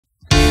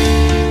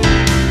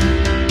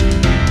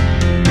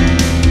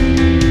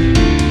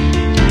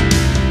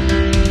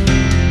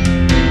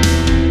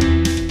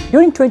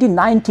During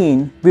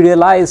 2019, we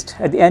realized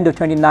at the end of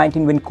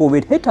 2019 when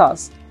COVID hit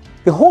us,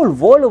 the whole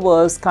world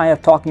was kind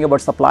of talking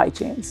about supply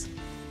chains.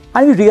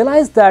 And we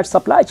realized that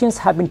supply chains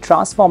have been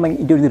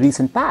transforming during the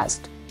recent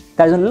past.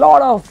 There's a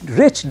lot of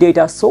rich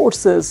data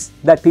sources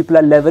that people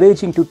are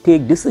leveraging to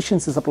take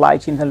decisions in supply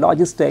chains and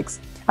logistics.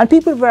 And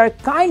people were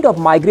kind of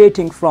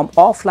migrating from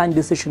offline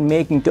decision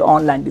making to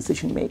online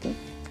decision making.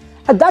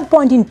 At that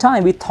point in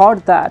time, we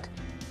thought that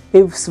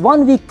if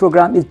 1 week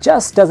program, it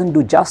just doesn't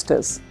do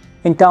justice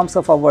in terms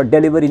of our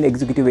delivery in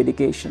executive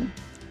education.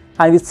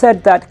 And we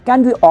said that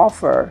can we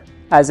offer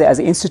as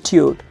an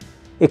institute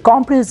a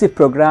comprehensive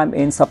program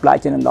in supply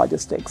chain and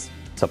logistics.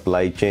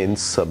 Supply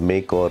chains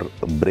make or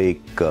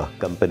break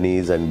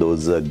companies, and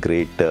those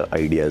great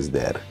ideas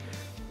there.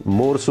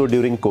 More so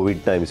during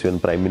COVID times, when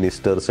prime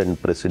ministers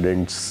and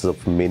presidents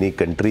of many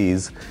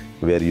countries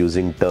were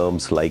using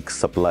terms like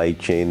supply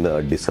chain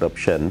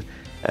disruption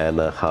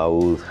and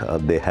how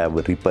they have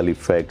ripple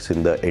effects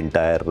in the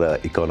entire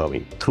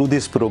economy. Through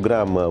this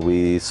program,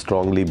 we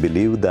strongly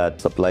believe that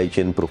supply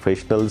chain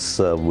professionals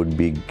would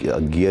be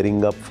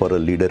gearing up for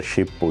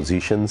leadership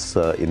positions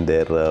in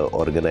their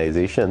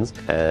organizations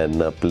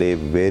and play a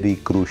very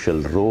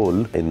crucial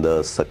role in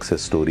the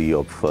success story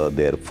of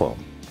their firm.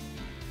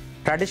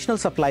 Traditional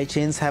supply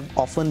chains have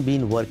often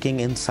been working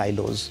in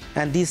silos,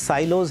 and these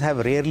silos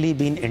have rarely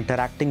been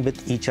interacting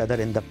with each other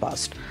in the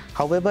past.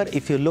 However,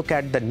 if you look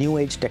at the new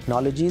age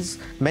technologies,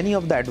 many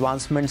of the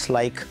advancements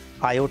like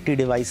IoT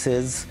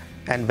devices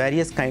and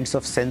various kinds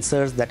of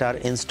sensors that are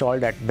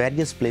installed at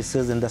various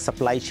places in the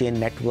supply chain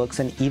networks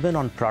and even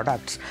on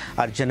products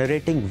are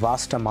generating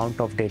vast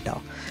amount of data.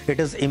 It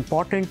is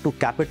important to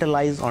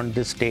capitalize on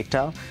this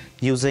data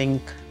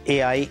using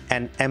AI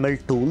and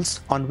ML tools,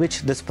 on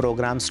which this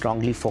program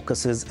strongly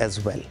focuses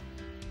as well.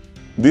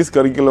 This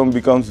curriculum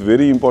becomes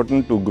very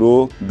important to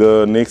grow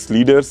the next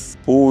leaders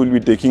who will be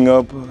taking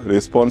up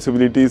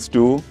responsibilities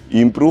to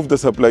improve the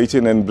supply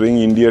chain and bring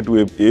India to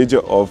an age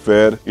of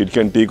where it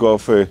can take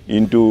off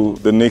into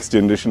the next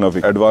generation of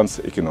advanced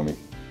economy.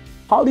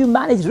 How do you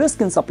manage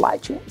risk in supply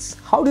chains?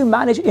 How do you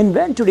manage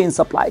inventory in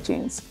supply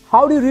chains?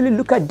 How do you really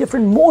look at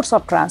different modes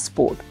of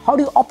transport? How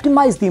do you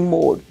optimize the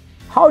mode?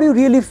 How do you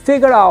really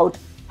figure out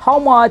how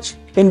much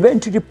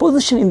inventory to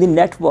position in the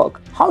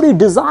network? How do you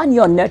design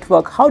your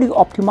network? How do you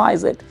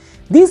optimize it?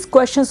 These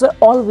questions are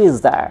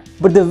always there,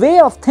 but the way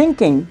of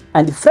thinking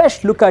and the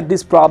fresh look at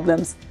these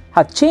problems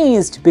have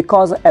changed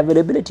because of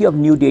availability of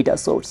new data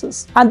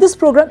sources. And this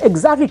program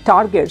exactly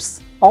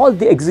targets all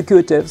the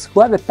executives who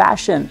have a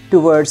passion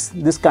towards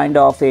this kind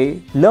of a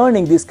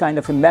learning, this kind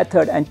of a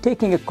method, and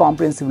taking a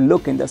comprehensive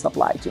look in the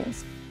supply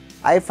chains.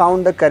 I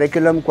found the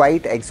curriculum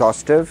quite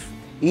exhaustive.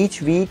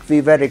 Each week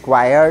we were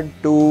required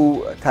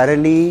to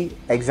thoroughly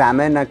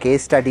examine a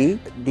case study.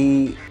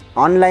 The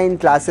online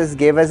classes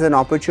gave us an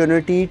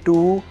opportunity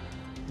to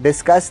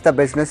discuss the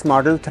business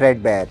model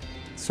threadbare.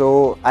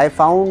 So I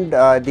found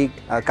the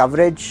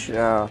coverage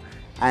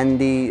and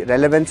the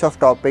relevance of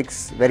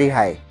topics very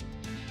high.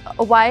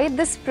 Why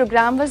this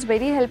program was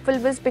very helpful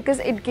was because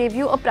it gave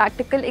you a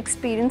practical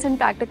experience and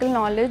practical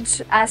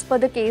knowledge as per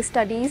the case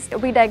studies.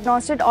 We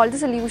diagnosed all the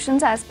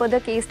solutions as per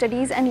the case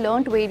studies and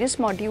learned various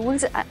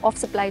modules of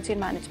supply chain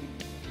management.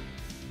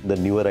 The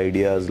newer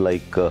ideas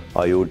like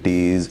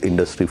IoTs,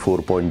 Industry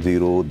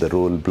 4.0, the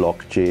role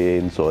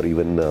blockchains, or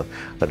even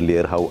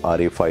earlier how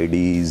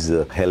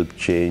RFIDs help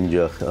change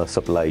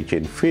supply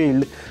chain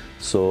field.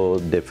 So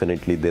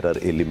definitely there are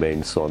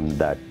elements on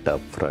that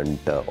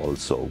front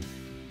also.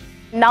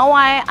 Now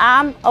I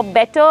am a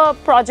better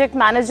project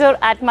manager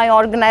at my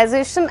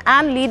organization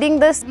and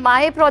leading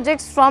my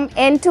projects from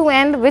end to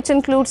end, which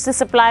includes the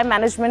supply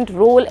management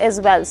role as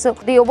well. So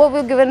the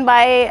overview given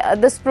by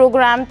this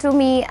program to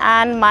me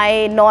and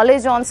my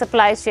knowledge on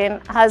supply chain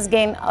has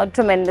gained a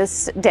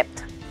tremendous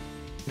depth.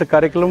 The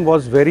curriculum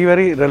was very,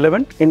 very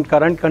relevant in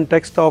current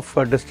context of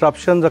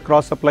disruptions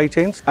across supply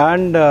chains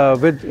and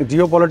with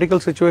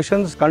geopolitical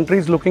situations,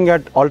 countries looking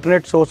at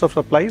alternate source of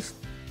supplies.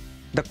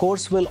 The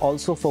course will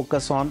also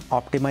focus on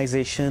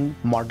optimization,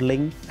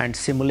 modeling, and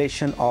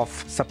simulation of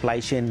supply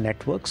chain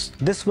networks.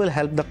 This will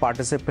help the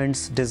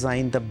participants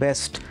design the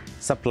best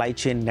supply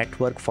chain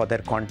network for their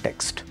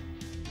context.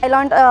 I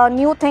learned a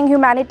new thing,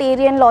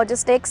 humanitarian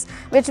logistics,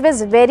 which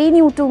was very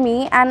new to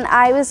me, and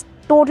I was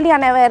totally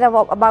unaware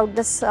about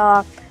this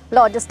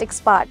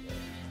logistics part.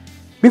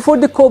 Before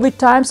the COVID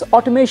times,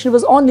 automation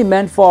was only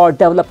meant for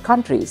developed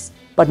countries.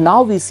 But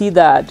now we see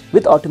that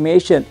with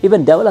automation,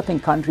 even developing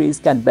countries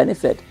can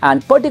benefit,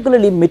 and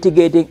particularly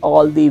mitigating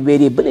all the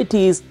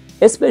variabilities,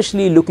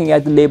 especially looking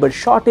at the labor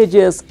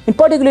shortages. In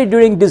particular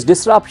during these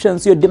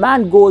disruptions, your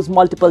demand goes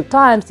multiple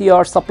times,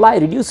 your supply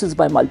reduces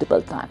by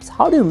multiple times.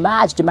 How do you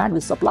match demand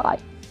with supply?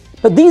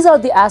 But these are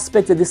the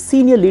aspects that the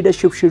senior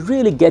leadership should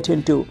really get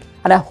into,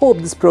 and I hope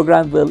this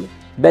program will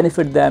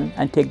benefit them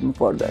and take them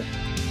further.